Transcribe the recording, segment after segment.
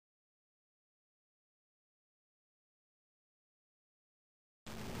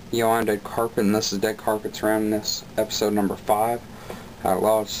Yo, I'm Deadcarpet, and this is Deadcarpet's Randomness, episode number 5. Had a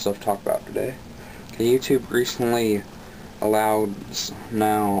lot of stuff to talk about today. Okay, YouTube recently allowed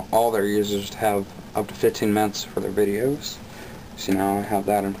now all their users to have up to 15 minutes for their videos. So now I have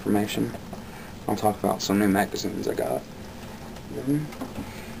that information. I'll talk about some new magazines I got.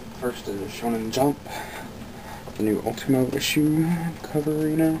 First is Shonen Jump, the new Ultimo issue cover,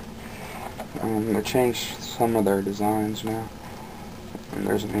 They changed some of their designs now. And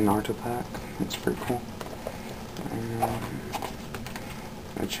there's a new Naruto pack. That's pretty cool. And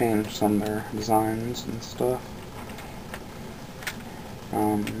they changed some of their designs and stuff.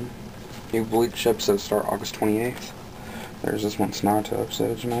 New Bleach episodes start August 28th. There's this one's Naruto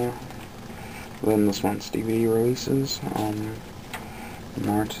episodes now. Then this one's DVD releases.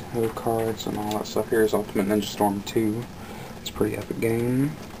 Naruto cards and all that stuff. Here's Ultimate Ninja Storm 2. It's a pretty epic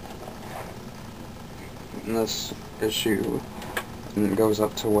game. And this issue goes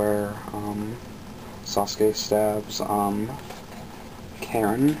up to where Sasuke stabs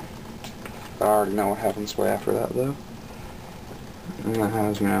Karen. But I already know what happens way after that though. And it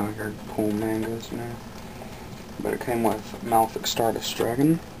has, your cool mangas, But it came with Malefic Stardust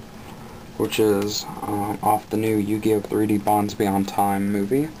Dragon, which is off the new Yu-Gi-Oh! 3D Bonds Beyond Time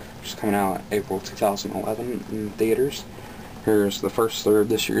movie, which is coming out April 2011 in theaters. Here's the first third of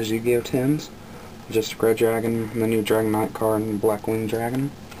this year's Yu-Gi-Oh! Tins. Just Red Dragon, the new Dragon Knight card, and Black Wing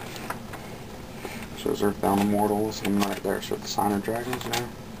Dragon. Shows Earthbound Immortals, and right there shows the Signer Dragons now.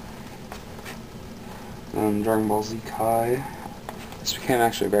 And Dragonball Z Kai. This became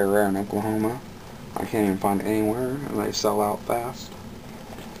actually very rare in Oklahoma. I can't even find it anywhere, and they sell out fast.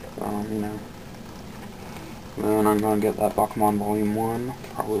 Then I'm gonna get that Pokemon Volume 1,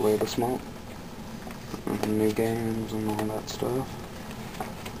 probably later this month. And new games and all that stuff.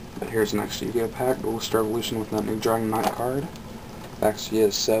 But here's the next Yu-Gi-Oh! Pack, Duelist Revolution with that new Dragon Knight card. Actually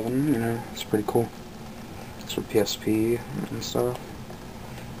is 7, it's pretty cool. It's for PSP and stuff.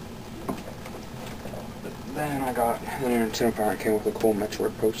 But then I got the new Nintendo Power. It came with a cool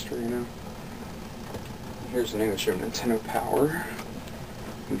Metroid poster, Here's the new issue of Nintendo Power.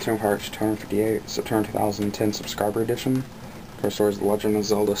 Nintendo Power 258, September 2010 subscriber edition. Restores The Legend of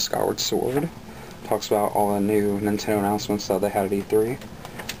Zelda Skyward Sword. Talks about all the new Nintendo announcements that they had at E3.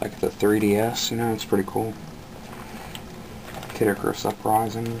 Like the 3DS, it's pretty cool. Kid Icarus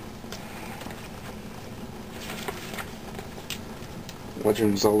Uprising.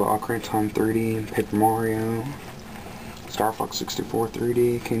 Legend of Zelda Ocarina of Time 3D, Paper Mario, Star Fox 64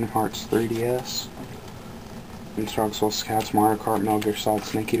 3D, Kingdom Hearts 3DS, Instruct Soul Cats, Mario Kart, Metal Gear Solid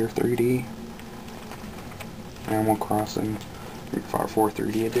Snake Eater 3D, Animal Crossing, Fire 4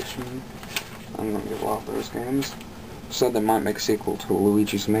 3D Edition. I'm gonna get a lot of those games. Said they might make a sequel to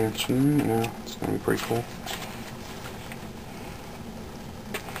Luigi's Mansion, it's gonna be pretty cool.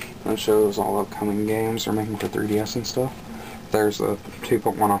 That shows all upcoming games they're making for 3DS and stuff. There's a 2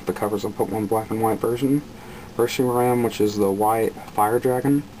 Pokemon off the covers of Pokemon Black and White version. Reshiram, which is the white fire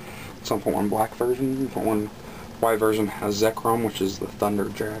dragon. It's on Pokemon Black version. Pokemon White version has Zekrom, which is the thunder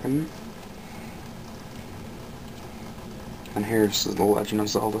dragon. And here's the Legend of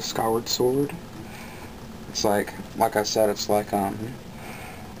Zelda Skyward Sword. It's like I said, it's like a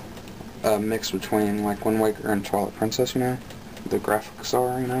mix between like Wind Waker and Twilight Princess, The graphics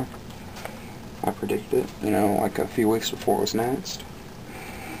are, I predicted it, like a few weeks before it was announced.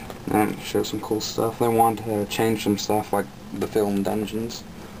 And it shows some cool stuff. They wanted to change some stuff, like the film dungeons,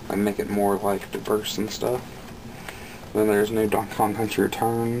 like make it more like diverse and stuff. Then there's new Donkey Kong Country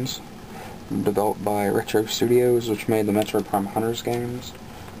Returns, developed by Retro Studios, which made the Metroid Prime Hunters games.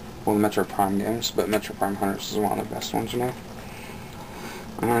 Well, the Metroid Prime games, but Metroid Prime Hunters is one of the best ones, I'm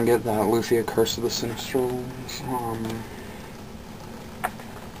gonna get that Lufia Curse of the Sinistrals.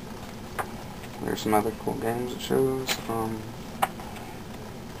 There's some other cool games it shows.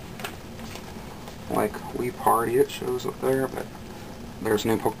 Like Wii Party it shows up there, but there's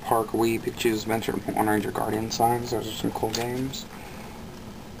new Poke Park, Wii, Pikachu's Adventure, and Pokemon Ranger Guardian signs. Those are some cool games.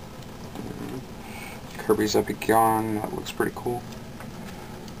 Kirby's Epic Yarn, that looks pretty cool.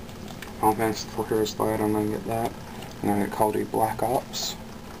 Final Fantasy IV Heroes Light, I'm gonna get that. I'm gonna get Call of Duty Black Ops.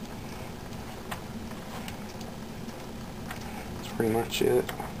 That's pretty much it.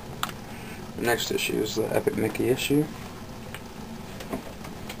 The next issue is the Epic Mickey issue.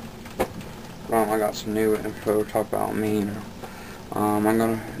 I got some new info to talk about me, I'm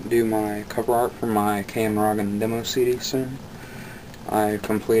gonna do my cover art for my K.M. Rogan demo CD soon. I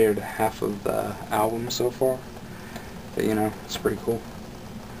completed half of the album so far, but it's pretty cool.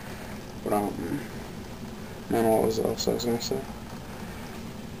 But man, what was else I was gonna say?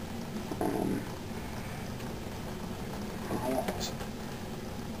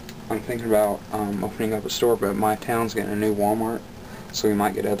 I'm thinking about opening up a store, but my town's getting a new Walmart, so we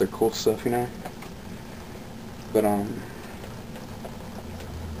might get other cool stuff, you know. But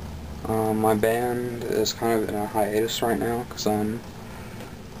my band is kind of in a hiatus right now, because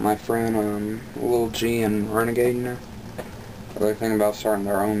my friend Lil G and Renegade, you know, they're thinking about starting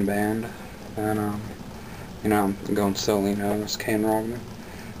their own band, and you know, I'm going solo, you know, as Kane Robin.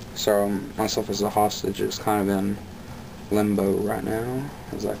 So myself as a hostage is kind of in limbo right now,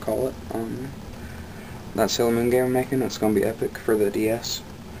 as I call it. That Sailor Moon game I'm making, it's going to be epic for the DS.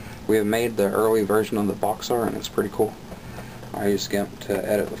 We have made the early version of the box art, and it's pretty cool. I used GIMP to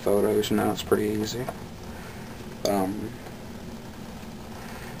edit the photos, and now it's pretty easy.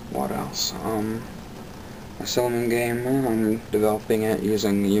 What else? A Sailor Moon game, I'm developing it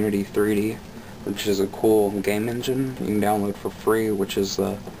using Unity 3D, which is a cool game engine you can download for free, which is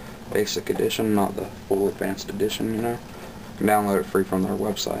the basic edition, not the full advanced edition, you know. You can download it free from their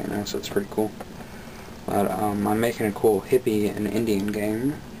website, you know, so it's pretty cool. But I'm making a cool hippie and Indian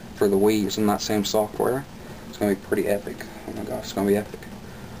game for the Wii using that same software. It's going to be pretty epic. Oh my gosh, it's going to be epic.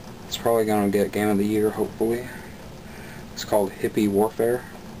 It's probably going to get Game of the Year, hopefully. It's called Hippie Warfare.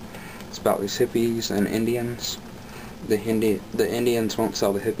 It's about these hippies and Indians. The Indians won't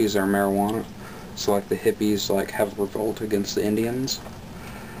sell the hippies their marijuana, so like the hippies like have a revolt against the Indians.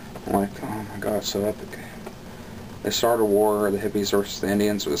 Like, oh my god, it's so epic. They start a war, the hippies versus the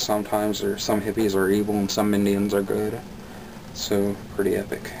Indians, but sometimes some hippies are evil and some Indians are good. So, pretty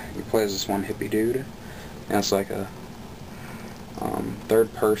epic. You play as this one hippie dude, and it's like a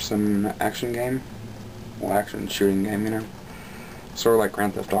third-person action game. Well, action shooting game, you know. Sort of like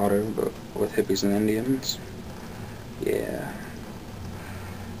Grand Theft Auto, but with hippies and Indians. Yeah.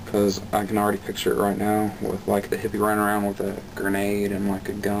 Because I can already picture it right now, with like the hippie running around with a grenade and like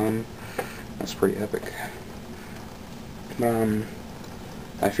a gun. That's pretty epic.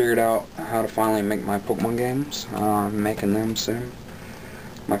 I figured out how to finally make my Pokemon games. I'm making them soon.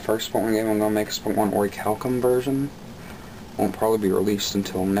 My first Pokemon game I'm going to make is Pokemon Orichalcum version. Won't probably be released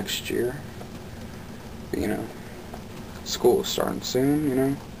until next year. But, you know, school is starting soon, you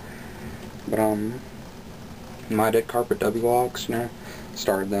know. But, my Deadcarpet W-logs, you know,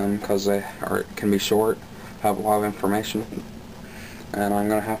 started them because they can be short, have a lot of information. And I'm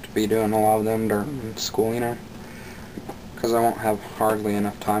going to have to be doing a lot of them during school, you know. Because I won't have hardly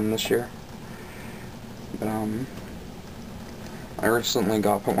enough time this year. But, I recently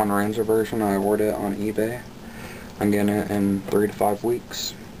got Pokemon Ranger version. I ordered it on eBay. I'm getting it in 3 to 5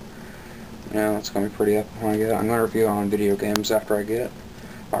 weeks. You know, it's going to be pretty epic when I get it. I'm going to review it on video games after I get it.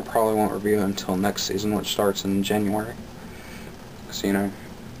 I probably won't review it until next season, which starts in January. So, you know.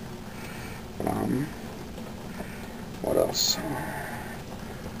 But, what else?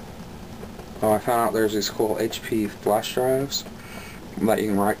 Oh, I found out there's these cool HP flash drives that you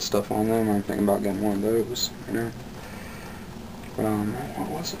can write stuff on them. I'm thinking about getting one of those, you know. But, what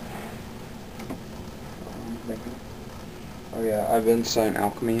was it? Oh yeah, I've been studying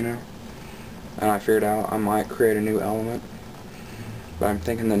alchemy, you know. And I figured out I might create a new element. But I'm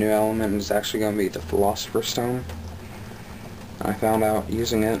thinking the new element is actually going to be the Philosopher's Stone. I found out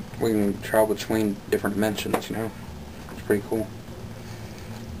using it, we can travel between different dimensions, you know. It's pretty cool.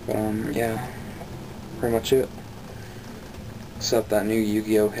 But, yeah, pretty much it. Except that new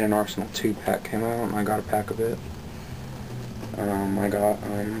Yu-Gi-Oh! Hidden Arsenal 2 pack came out, and I got a pack of it. I got,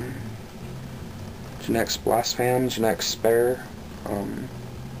 Genetic's Blast Fan, Genetic's Spare,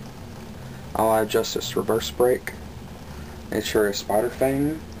 Ally of Justice Reverse Break, Nature Spider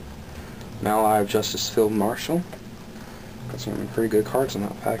Fang, and Ally of Justice Field Marshal. Got some pretty good cards in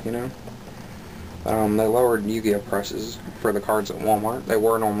that pack, you know. They lowered Yu-Gi-Oh! Prices for the cards at Walmart. They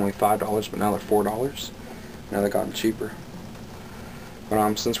were normally $5, but now they're $4. Now they've gotten cheaper.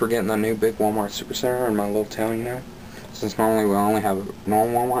 But since we're getting the new big Walmart Supercenter in my little town, you know, since normally we only have a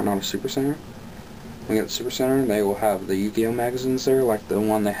normal Walmart, not a Supercenter, when we get the Supercenter, they will have the Yu-Gi-Oh! Magazines there, like the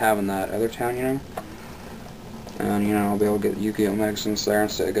one they have in that other town, you know. And, you know, I'll be able to get Yu-Gi-Oh! Magazines there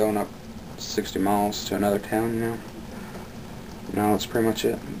instead of going up 60 miles to another town, you know. You know, that's pretty much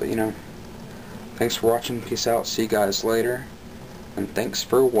it. But, you know, thanks for watching. Peace out. See you guys later. And thanks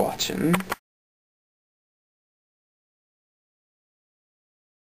for watching.